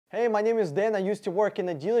Hey, my name is Dan. I used to work in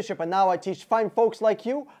a dealership and now I teach fine folks like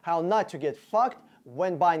you how not to get fucked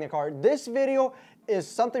when buying a car. This video is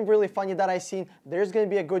something really funny that I seen. There's gonna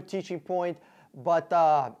be a good teaching point, but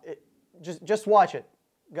just watch it.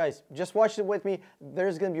 Guys, just watch it with me.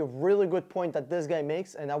 There's gonna be a really good point that this guy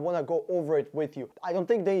makes and I wanna go over it with you. I don't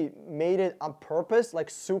think they made it on purpose, like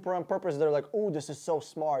super on purpose. They're like, oh, this is so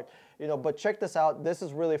smart, you know, but check this out. This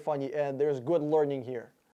is really funny and there's good learning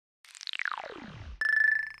here.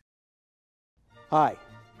 Hi,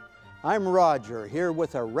 I'm Roger, here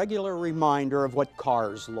with a regular reminder of what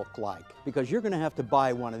cars look like. Because you're going to have to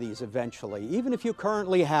buy one of these eventually, even if you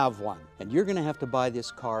currently have one. And you're going to have to buy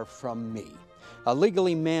this car from me, a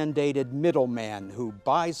legally mandated middleman who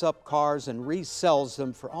buys up cars and resells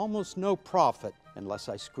them for almost no profit unless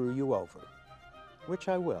I screw you over, which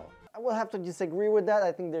I will. I will have to disagree with that.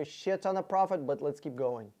 I think there's shit ton of profit, but let's keep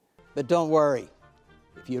going. But don't worry,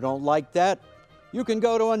 if you don't like that, you can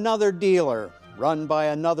go to another dealer, run by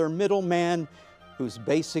another middleman who's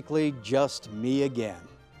basically just me again,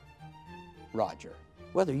 Roger.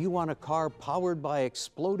 Whether you want a car powered by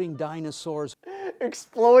exploding dinosaurs.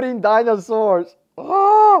 Exploding dinosaurs.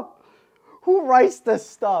 Oh, who writes this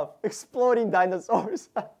stuff? Exploding dinosaurs.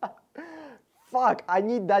 Fuck, I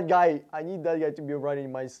need that guy. I need that guy to be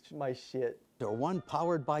running my shit. Or one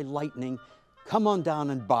powered by lightning. Come on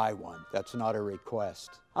down and buy one. That's not a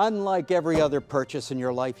request. Unlike every other purchase in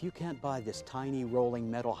your life, you can't buy this tiny rolling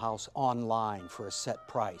metal house online for a set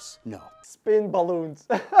price. No. Spin balloons.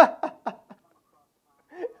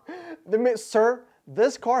 Sir,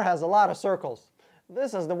 this car has a lot of circles.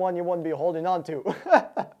 This is the one you wouldn't be holding on to.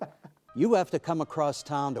 You have to come across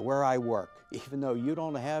town to where I work, even though you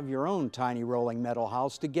don't have your own tiny rolling metal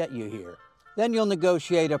house to get you here. Then you'll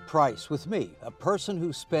negotiate a price with me, a person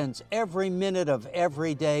who spends every minute of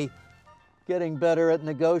every day getting better at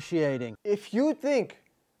negotiating. If you think,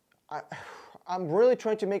 I'm really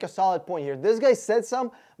trying to make a solid point here. This guy said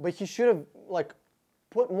some, but he should have like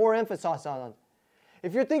put more emphasis on it.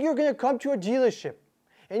 If you think you're gonna come to a dealership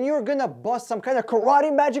and you're gonna bust some kind of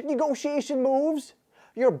karate magic negotiation moves,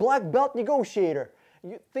 you're a black belt negotiator.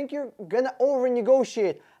 You think you're gonna over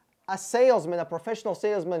negotiate a salesman, a professional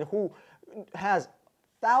salesman who has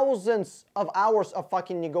thousands of hours of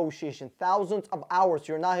fucking negotiation, thousands of hours.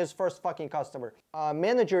 You're not his first fucking customer.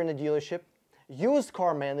 Manager in the dealership, used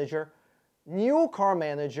car manager, new car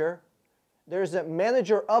manager. There's a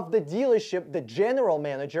manager of the dealership, the general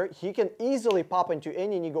manager. He can easily pop into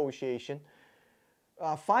any negotiation.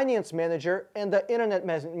 Finance manager and the internet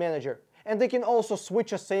manager. And they can also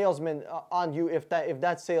switch a salesman on you if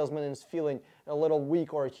that salesman is feeling a little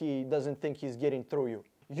weak or he doesn't think he's getting through you.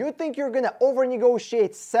 You think you're gonna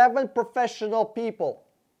over-negotiate 7 professional people?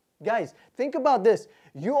 Guys, think about this.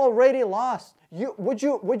 You already lost. Would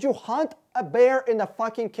you hunt a bear in a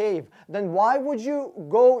fucking cave? Then why would you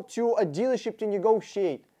go to a dealership to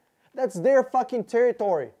negotiate? That's their fucking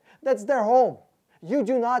territory. That's their home. You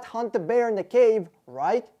do not hunt the bear in the cave,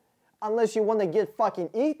 right? Unless you want to get fucking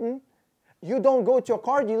eaten. You don't go to a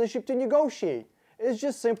car dealership to negotiate. It's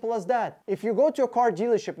just simple as that. If you go to a car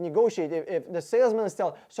dealership, negotiate, if the salesman is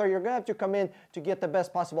telling, so you're gonna have to come in to get the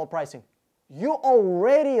best possible pricing. You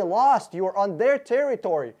already lost. You're on their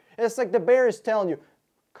territory. It's like the bear is telling you,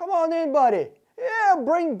 come on in, buddy. Yeah,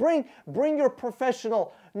 bring your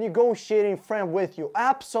professional negotiating friend with you.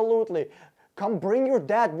 Absolutely. Come bring your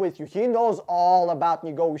dad with you. He knows all about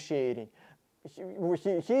negotiating.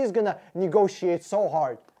 He's gonna negotiate so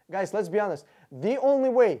hard. Guys, let's be honest. The only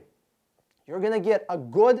way you're gonna get a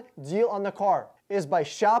good deal on the car is by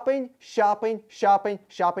shopping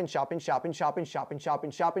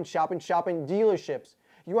dealerships.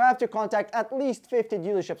 You have to contact at least 50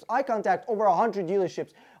 dealerships. I contact over 100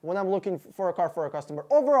 dealerships when I'm looking for a car for a customer.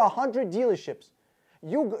 Over 100 dealerships.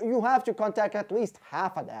 You have to contact at least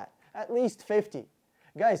half of that. At least 50.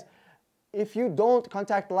 Guys, if you don't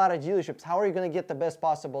contact a lot of dealerships, how are you gonna get the best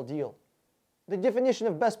possible deal? The definition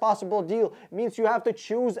of best possible deal means you have to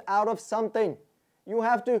choose out of something. You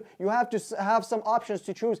have to have some options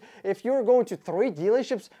to choose. If you're going to 3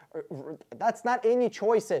 dealerships, that's not any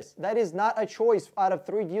choices. That is not a choice out of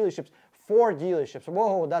 3 dealerships. 4 dealerships.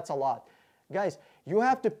 Whoa, that's a lot. Guys, you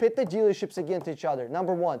have to pit the dealerships against each other,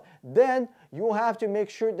 number one. Then you have to make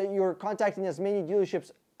sure that you're contacting as many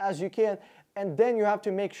dealerships as you can. And then you have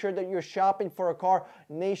to make sure that you're shopping for a car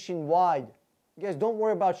nationwide. Guys, don't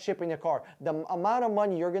worry about shipping a car. The amount of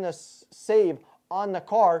money you're gonna save on the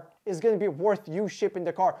car is gonna be worth you shipping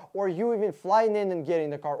the car, or you even flying in and getting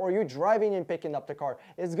the car, or you driving and picking up the car.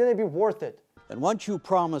 It's gonna be worth it. And once you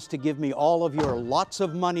promise to give me all of your lots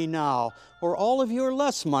of money now, or all of your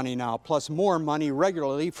less money now, plus more money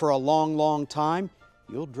regularly for a long, long time,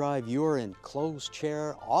 You'll drive your enclosed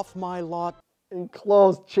chair off my lot.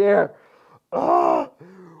 Enclosed chair.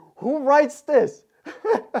 Who writes this?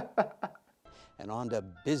 And onto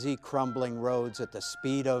busy, crumbling roads at the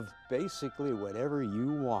speed of basically whatever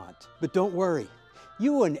you want. But don't worry,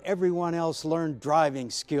 you and everyone else learned driving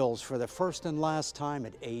skills for the first and last time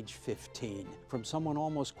at age 15 from someone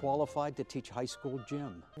almost qualified to teach high school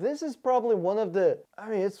gym. This is probably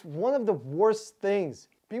it's one of the worst things.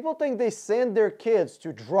 People think they send their kids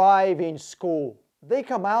to driving school. They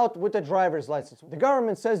come out with a driver's license. The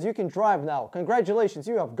government says you can drive now. Congratulations,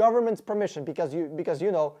 you have government's permission because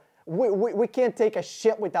you know, we can't take a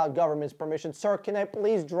shit without government's permission. Sir, can I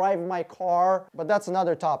please drive my car? But that's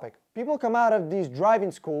another topic. People come out of these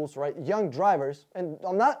driving schools, right? Young drivers, and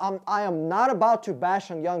I am not about to bash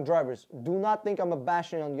on young drivers. Do not think I'm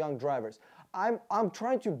bashing on young drivers. I'm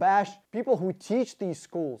trying to bash people who teach these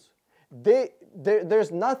schools.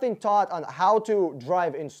 There's nothing taught on how to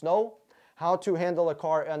drive in snow, how to handle a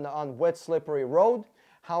car on wet, slippery road,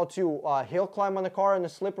 how to hill climb on a car on a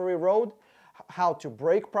slippery road, how to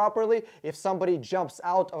brake properly if somebody jumps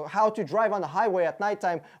out, or how to drive on the highway at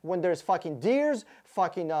nighttime when there's fucking deers,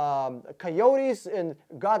 fucking coyotes, and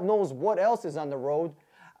God knows what else is on the road,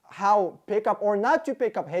 how pick up or not to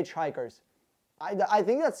pick up hitchhikers. I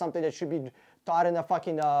think that's something that should be taught in a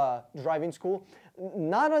fucking driving school.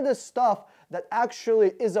 None of the stuff that actually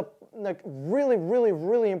is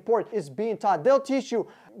really important is being taught. They'll teach you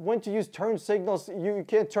when to use turn signals. You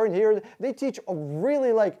can't turn here. They teach a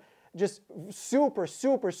really just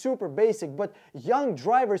super basic, but young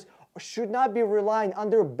drivers should not be relying on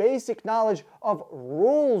their basic knowledge of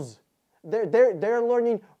rules. They're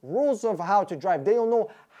learning rules of how to drive. They don't know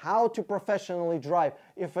how to professionally drive.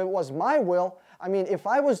 If it was my will, I mean, if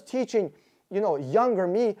I was teaching, you know, younger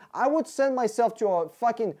me, I would send myself to a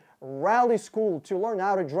fucking rally school to learn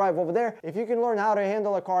how to drive over there. If you can learn how to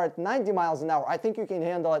handle a car at 90 miles an hour, I think you can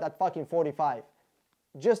handle it at fucking 45.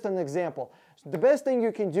 Just an example. The best thing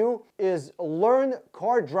you can do is learn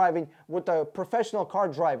car driving with a professional car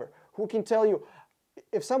driver who can tell you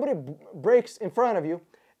if somebody brakes in front of you,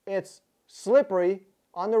 it's slippery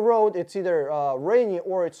on the road, it's either rainy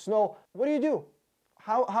or it's snow. What do?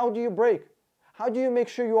 How do you brake? How do you make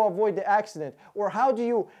sure you avoid the accident? Or how do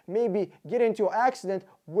you maybe get into an accident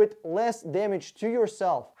with less damage to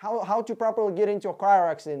yourself? How to properly get into a car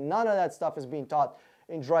accident? None of that stuff is being taught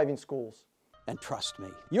in driving schools. And trust me,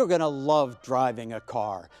 you're gonna love driving a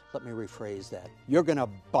car. Let me rephrase that. You're gonna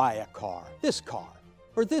buy a car. This car,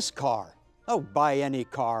 or this car. Oh, buy any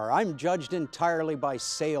car. I'm judged entirely by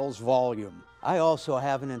sales volume. I also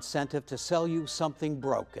have an incentive to sell you something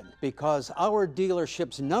broken because our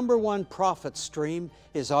dealership's #1 profit stream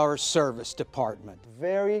is our service department.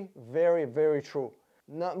 Very true.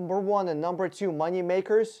 #1 and #2 money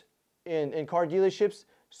makers in car dealerships,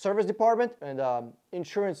 service department, and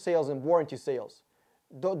insurance sales and warranty sales.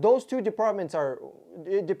 Those two departments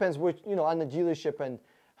it depends which, you know, on the dealership and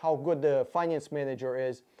how good the finance manager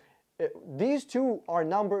is. These two are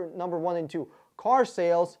number 1 and 2. Car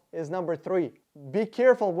sales is #3. Be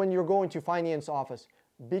careful when you're going to finance office.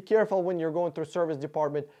 Be careful when you're going through service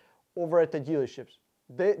department over at the dealerships.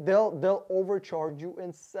 They'll overcharge you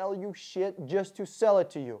and sell you shit just to sell it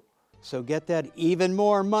to you. So get that even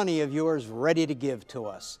more money of yours ready to give to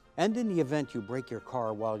us. And in the event you break your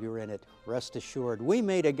car while you're in it, rest assured, we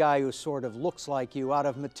made a guy who sort of looks like you out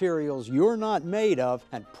of materials you're not made of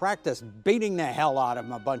and practiced beating the hell out of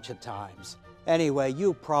him a bunch of times. Anyway,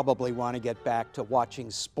 you probably want to get back to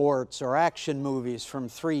watching sports or action movies from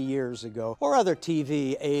 3 years ago, or other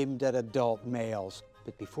TV aimed at adult males.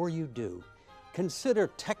 But before you do, consider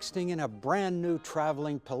texting in a brand new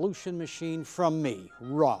traveling pollution machine from me,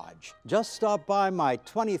 Raj. Just stop by my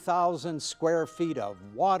 20,000 square feet of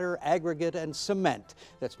water, aggregate, and cement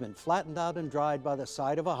that's been flattened out and dried by the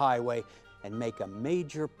side of a highway and make a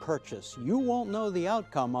major purchase you won't know the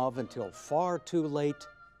outcome of until far too late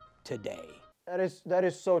today. That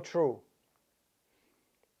is so true.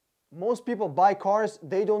 Most people buy cars,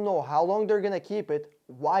 they don't know how long they're gonna keep it,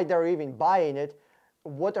 why they're even buying it,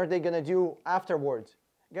 what are they gonna do afterwards?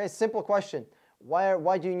 Guys, simple question.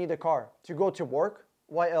 Why do you need a car? To go to work?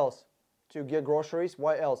 Why else? To get groceries?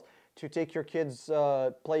 Why else? To take your kids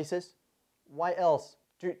places? Why else?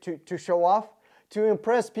 To show off? To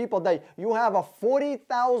impress people that you have a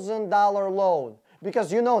 $40,000 loan.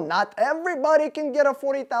 Because you know, not everybody can get a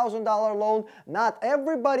 $40,000 loan. Not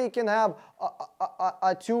everybody can have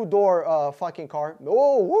a two-door fucking car.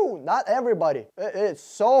 Oh, not everybody. It's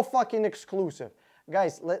so fucking exclusive.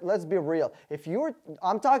 Guys, let's be real.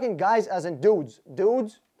 I'm talking guys as in dudes.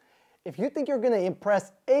 Dudes, if you think you're gonna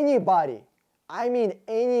impress anybody, I mean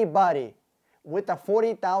anybody, with a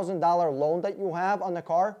 $40,000 loan that you have on the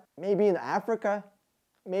car, maybe in Africa,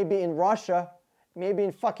 maybe in Russia, maybe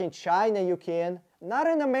in fucking China you can. Not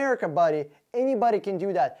in America, buddy. Anybody can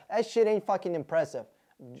do that. That shit ain't fucking impressive.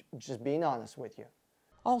 Just being honest with you.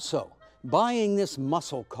 Also, buying this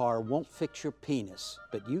muscle car won't fix your penis,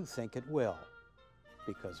 but you think it will,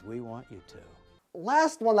 because we want you to.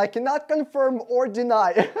 Last one, I cannot confirm or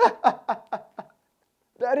deny.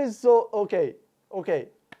 That is so, okay.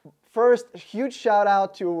 First, huge shout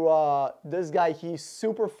out to this guy. He's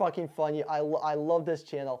super fucking funny. I love this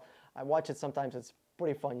channel. I watch it sometimes. It's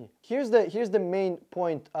pretty funny. Here's the main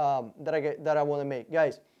point that I want to make,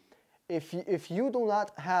 guys. If you do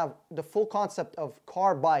not have the full concept of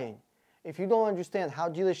car buying, if you don't understand how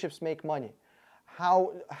dealerships make money,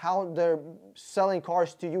 how they're selling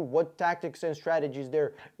cars to you, what tactics and strategies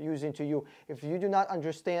they're using to you, if you do not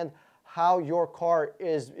understand how your car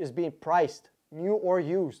is being priced, new or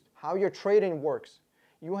used, how your trade-in works,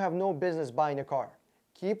 you have no business buying a car.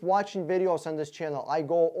 Keep watching videos on this channel. I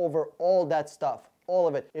go over all that stuff, all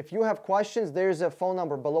of it. If you have questions, there's a phone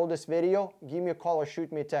number below this video. Give me a call or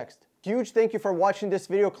shoot me a text. Huge thank you for watching this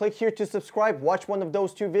video. Click here to subscribe, watch one of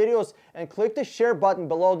those 2 videos, and click the share button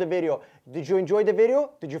below the video. Did you enjoy the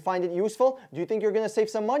video? Did you find it useful? Do you think you're gonna save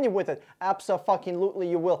some money with it? Abso-fucking-lutely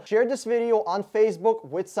you will. Share this video on Facebook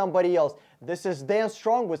with somebody else. This is Dan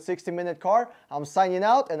Strong with 60 Minute Car. I'm signing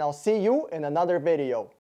out, and I'll see you in another video.